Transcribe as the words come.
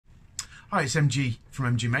Hi, it's MG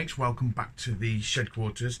from MG Makes. Welcome back to the shed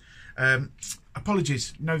quarters.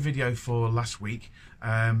 Apologies, no video for last week,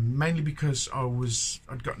 mainly because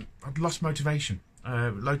I'd lost motivation,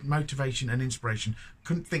 motivation and inspiration.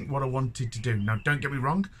 Couldn't think what I wanted to do. Now, don't get me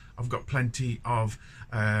wrong, I've got plenty of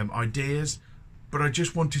ideas, but I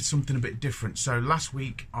just wanted something a bit different. So last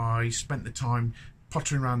week I spent the time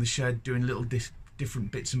pottering around the shed, doing little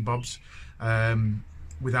different bits and bobs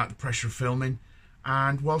without the pressure of filming.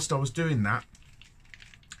 And whilst I was doing that,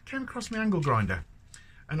 I came across my angle grinder,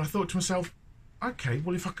 and I thought to myself, okay,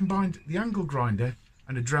 well, if I combined the angle grinder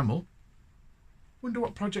and a Dremel, wonder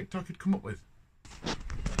what project I could come up with.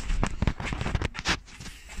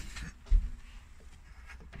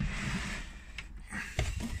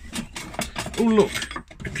 Oh look,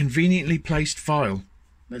 a conveniently placed file.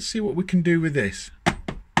 Let's see what we can do with this.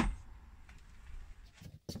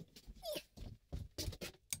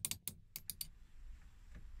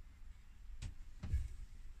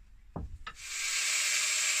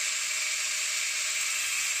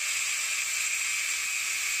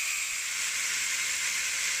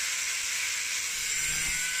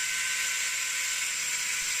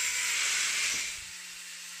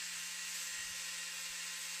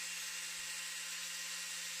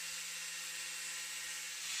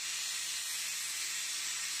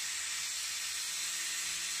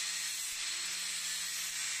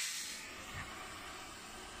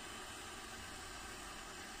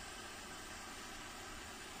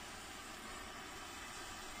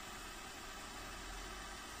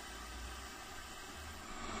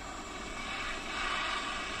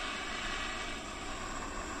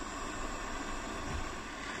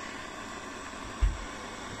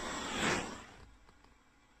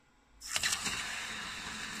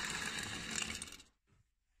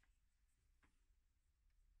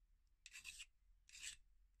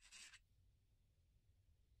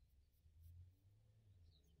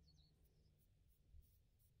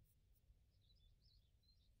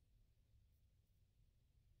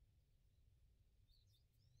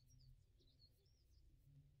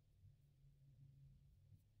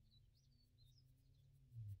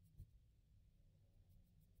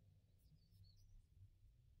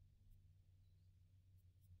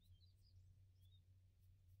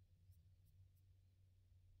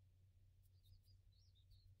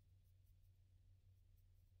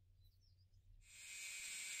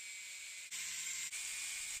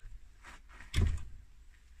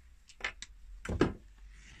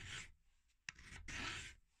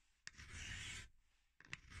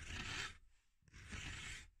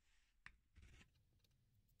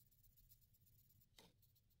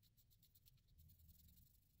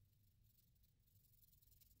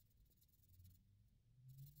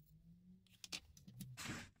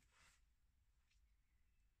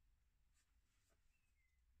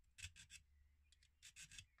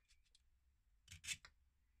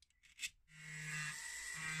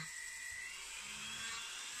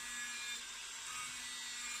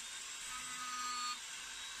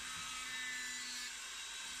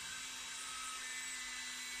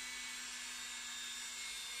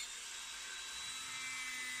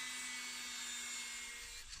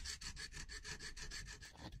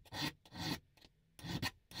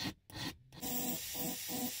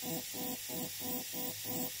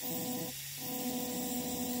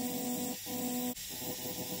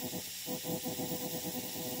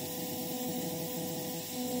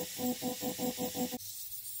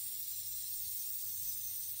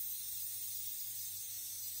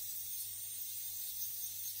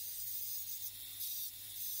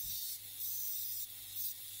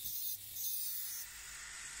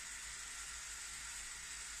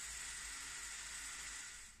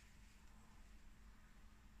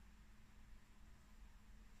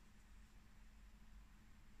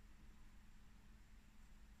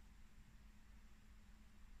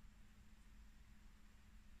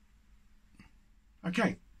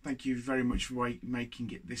 Okay, thank you very much for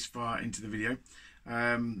making it this far into the video.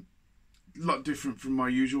 A lot different from my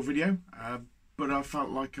usual video, but I felt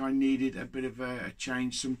like I needed a bit of a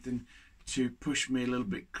change, something to push me a little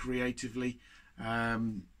bit creatively,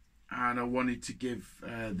 and I wanted to give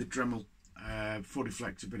the Dremel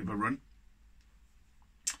Fortiflex a bit of a run.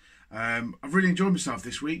 I've really enjoyed myself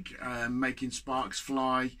this week, making sparks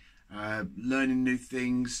fly, learning new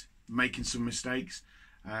things, making some mistakes.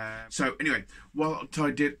 So anyway, what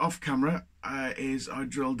I did off camera is I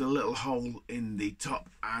drilled a little hole in the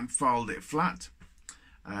top and filed it flat.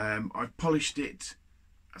 I polished it,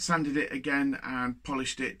 sanded it again and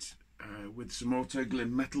polished it with some auto glue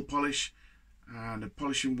metal polish and a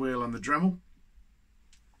polishing wheel on the Dremel,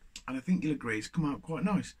 and I think you'll agree it's come out quite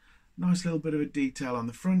nice. Nice little bit of a detail on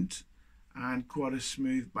the front, and quite a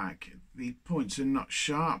smooth back. The points are not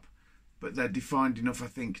sharp, but they're defined enough, I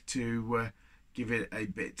think, to give it a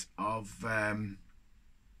bit of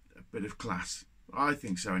class. I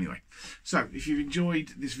think so anyway. So if you've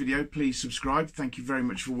enjoyed this video, please subscribe. Thank you very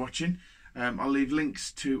much for watching. I'll leave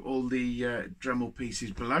links to all the Dremel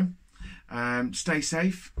pieces below. Stay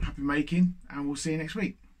safe, happy making, and we'll see you next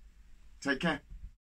week. Take care.